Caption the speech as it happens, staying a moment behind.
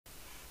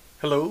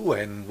Hello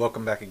and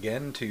welcome back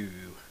again to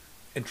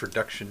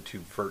Introduction to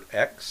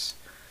Vert.x.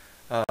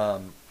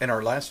 In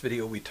our last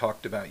video we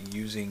talked about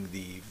using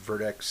the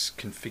Vert.x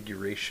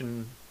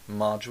configuration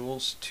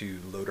modules to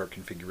load our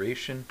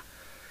configuration.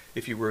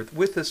 If you were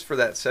with us for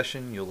that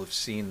session, you'll have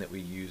seen that we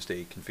used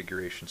a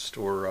configuration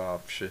store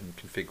option,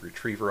 config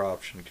retriever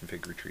option,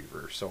 config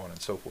retriever, so on and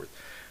so forth.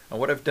 And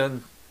what I've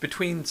done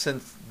between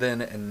since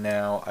then and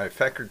now, I've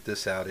factored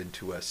this out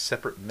into a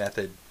separate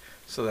method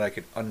so that I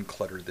could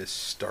unclutter this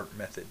start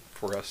method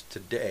for us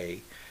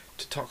today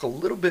to talk a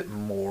little bit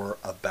more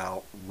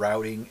about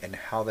routing and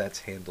how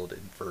that's handled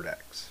in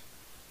Vert.x.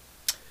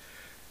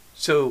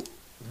 So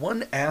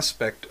one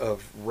aspect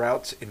of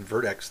routes in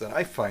Vert.x that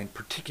I find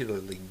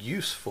particularly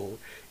useful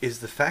is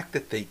the fact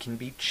that they can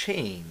be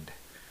chained.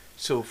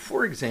 So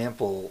for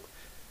example,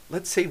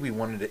 let's say we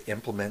wanted to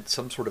implement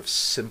some sort of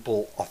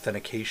simple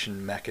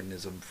authentication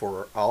mechanism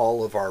for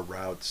all of our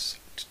routes,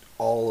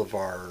 all of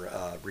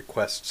our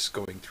requests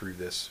going through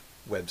this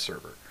web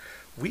server.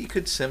 We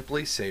could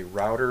simply say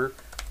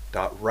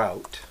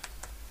router.route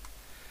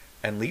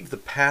and leave the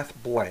path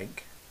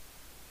blank,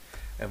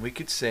 and we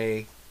could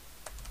say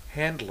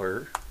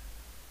handler,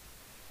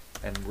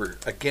 and we're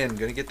again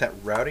going to get that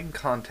routing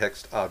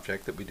context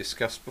object that we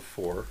discussed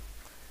before,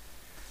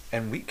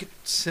 and we could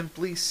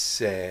simply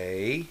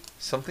say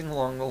something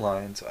along the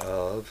lines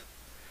of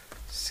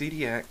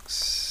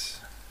ctx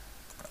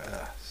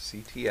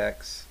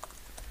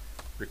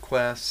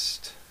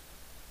request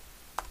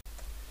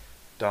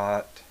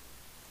dot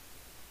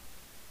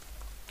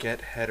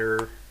get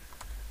header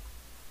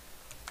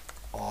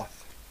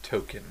auth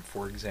token,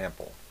 for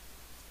example.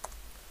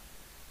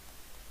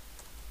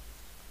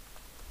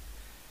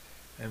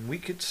 And we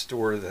could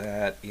store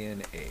that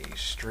in a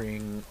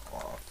string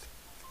auth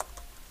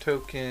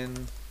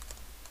token,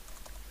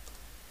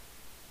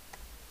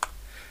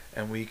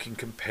 and we can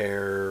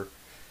compare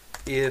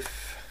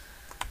if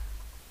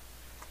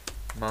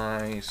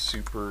my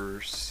super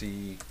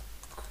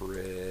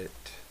secret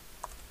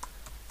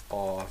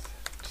auth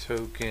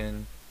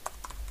token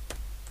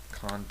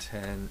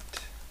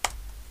content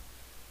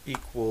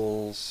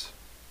equals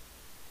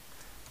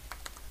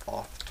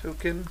auth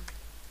token,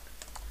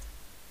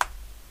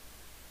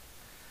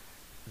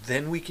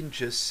 then we can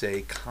just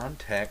say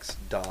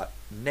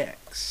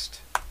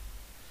context.next.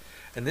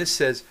 And this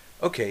says,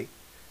 okay,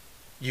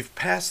 you've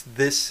passed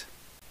this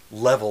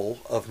level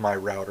of my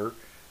router,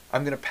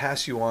 I'm going to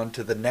pass you on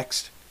to the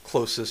next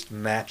closest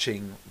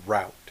matching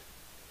route.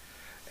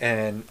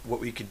 And what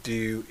we could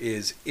do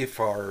is, if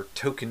our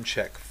token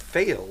check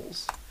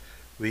fails,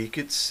 we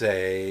could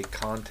say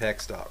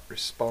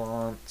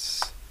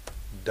context.response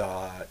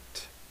dot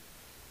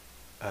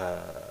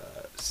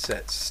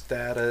set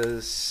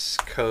status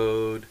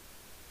code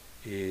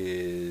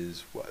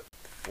is what,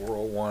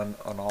 401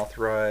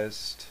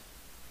 unauthorized,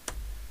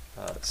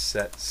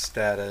 set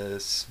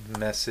status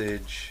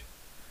message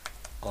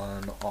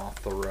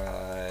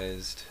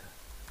unauthorized,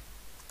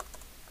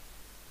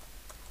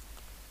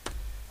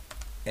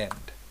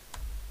 end.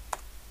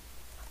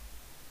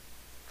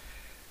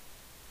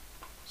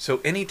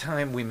 So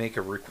anytime we make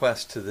a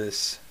request to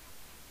this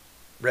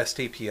REST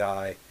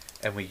API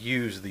and we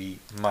use the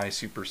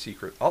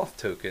mySuperSecretAuth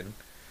token,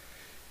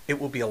 it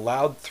will be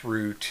allowed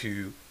through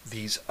to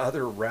these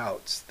other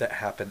routes that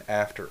happen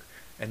after.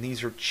 And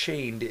these are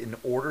chained in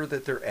order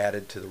that they're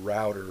added to the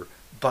router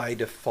by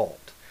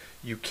default.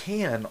 You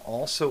can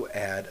also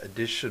add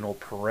additional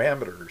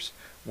parameters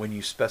when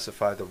you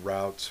specify the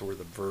routes or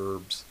the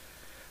verbs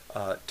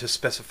to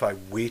specify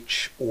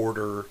which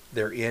order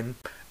they're in,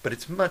 but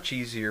it's much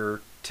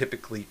easier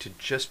typically to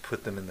just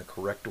put them in the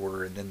correct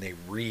order, and then they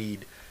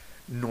read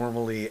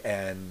normally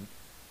and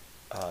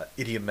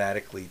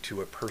idiomatically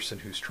to a person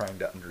who's trying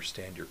to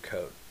understand your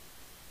code.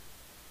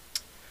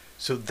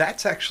 So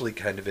that's actually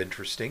kind of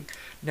interesting.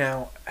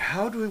 Now,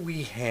 how do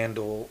we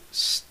handle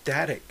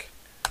static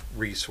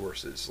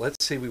resources?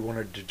 Let's say we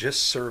wanted to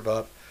just serve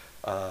up,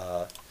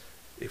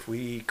 if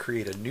we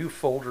create a new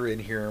folder in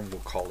here and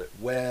we'll call it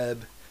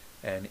web,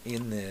 and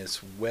in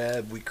this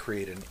web we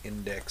create an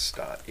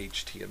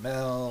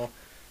index.html,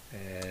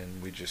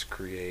 and we just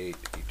create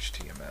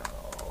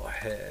HTML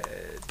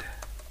head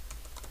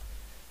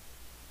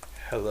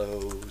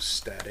hello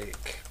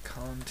static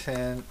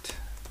content.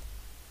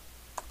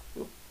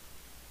 Oop.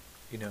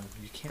 You know,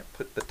 you can't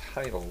put the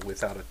title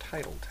without a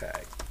title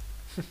tag.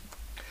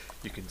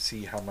 You can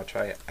see how much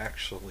I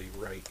actually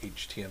write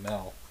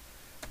HTML.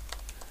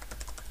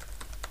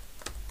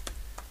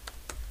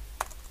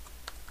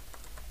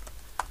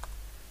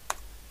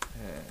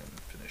 And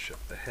finish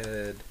up the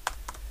head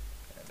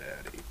and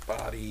add a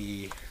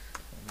body,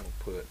 and we'll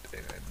put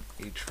an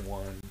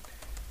h1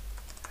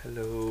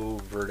 hello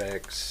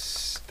Vert.x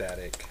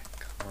static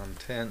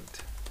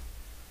content,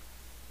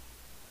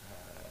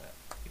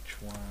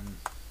 h1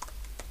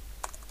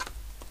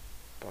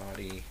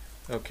 body.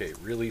 Okay,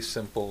 really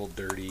simple,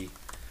 dirty,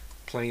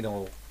 plain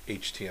old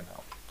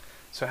HTML.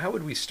 So how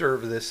would we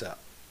serve this up?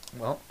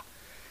 Well,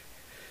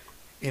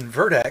 in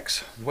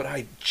Vert.x, what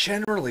I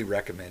generally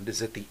recommend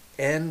is at the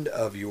end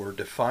of your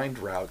defined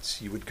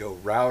routes, you would go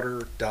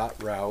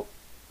router.route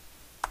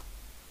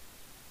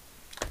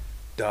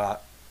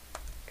dot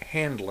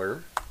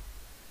handler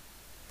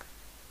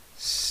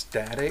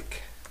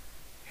static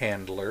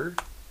handler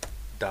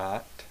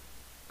dot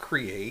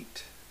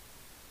create,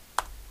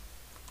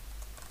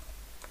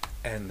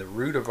 and the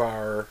root of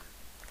our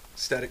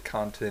static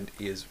content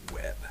is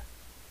web.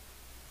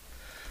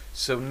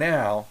 So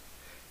now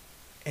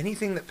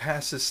anything that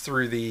passes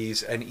through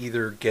these and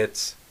either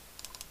gets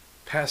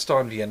passed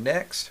on via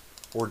next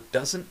or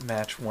doesn't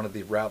match one of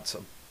the routes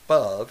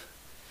above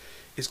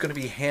is going to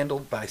be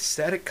handled by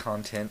static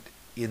content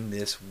in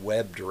this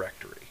web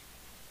directory.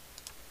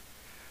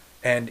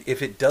 And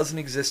if it doesn't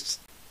exist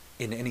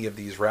in any of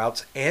these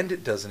routes and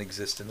it doesn't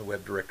exist in the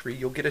web directory,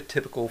 you'll get a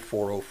typical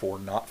 404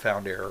 not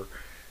found error,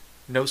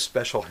 no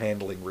special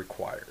handling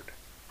required.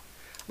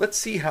 Let's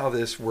see how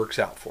this works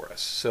out for us.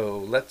 So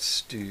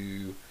let's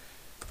do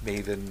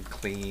maven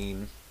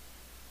clean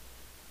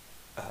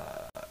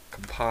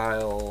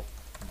compile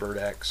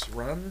Vert.x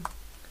run.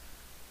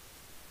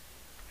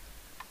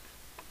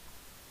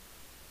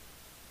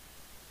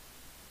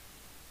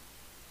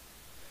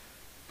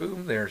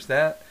 Boom, there's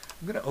that.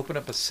 I'm going to open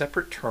up a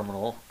separate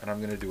terminal and I'm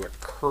going to do a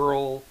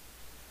curl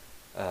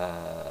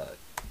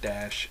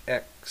dash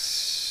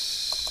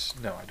x.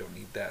 No, I don't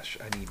need dash.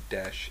 I need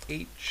dash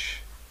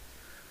h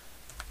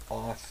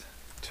auth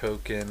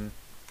token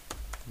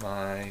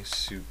my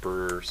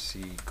super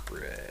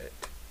secret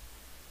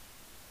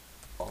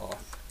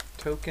auth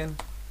token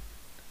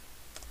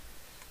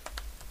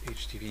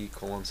http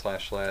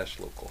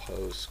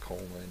 ://localhost :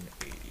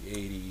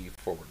 8080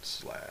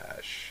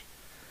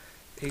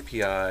 /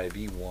 API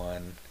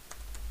v1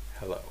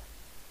 hello.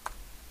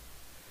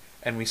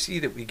 And we see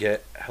that we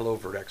get hello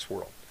Vert.x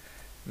world.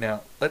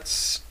 Now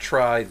let's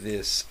try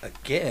this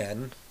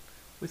again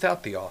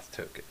without the auth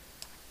token.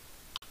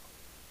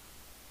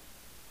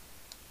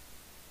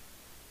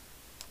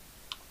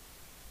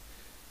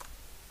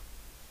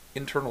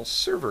 Internal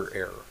server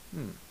error.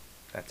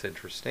 That's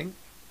interesting.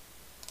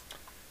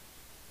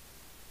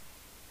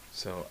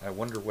 So I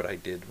wonder what I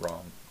did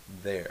wrong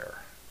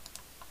there.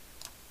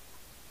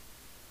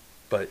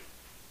 But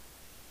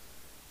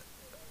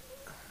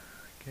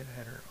get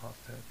header auth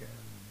token.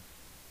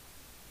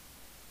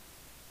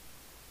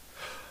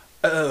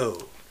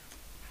 Oh,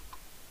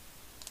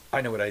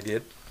 I know what I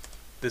did.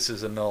 This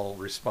is a null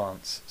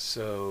response,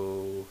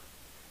 so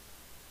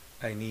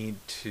I need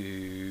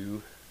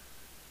to,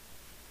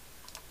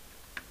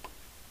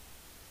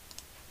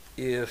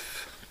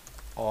 if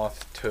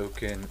auth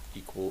token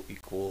equal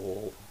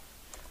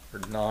or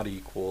not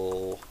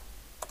equal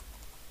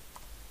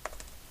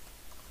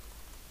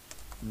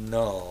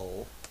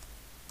null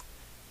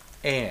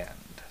and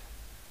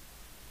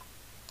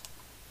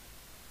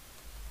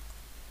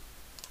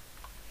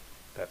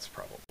that's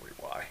probably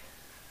why.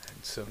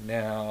 And so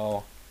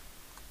now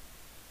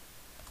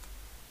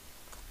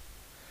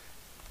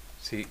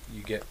see,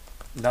 you get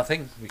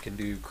nothing. We can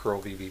do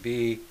curl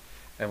vvb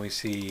and we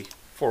see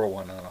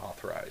 401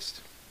 unauthorized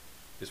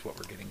is what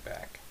we're getting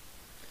back.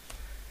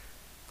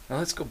 Now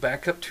let's go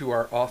back up to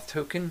our auth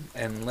token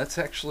and let's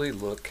actually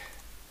look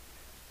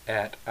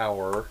at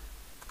our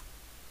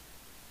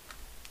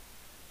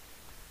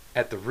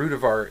the root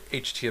of our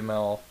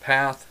HTML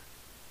path.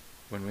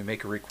 When we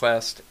make a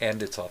request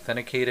and it's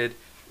authenticated,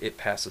 it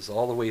passes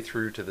all the way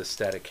through to the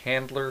static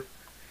handler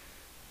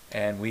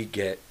and we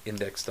get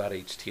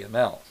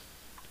index.html.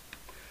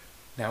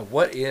 Now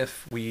what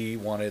if we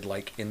wanted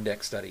like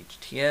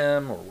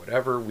index.htm or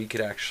whatever? We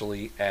could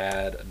actually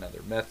add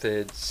another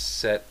method.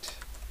 Set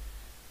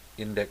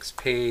index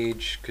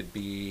page could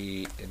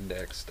be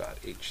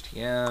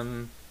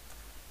index.htm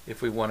if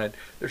we wanted.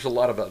 There's a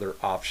lot of other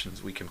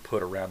options we can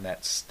put around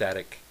that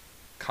static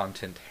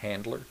content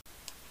handler.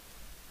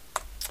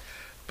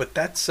 But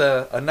that's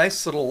a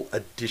nice little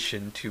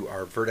addition to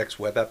our Vert.x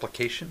web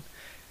application,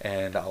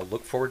 and I'll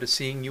look forward to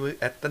seeing you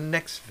at the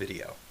next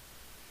video.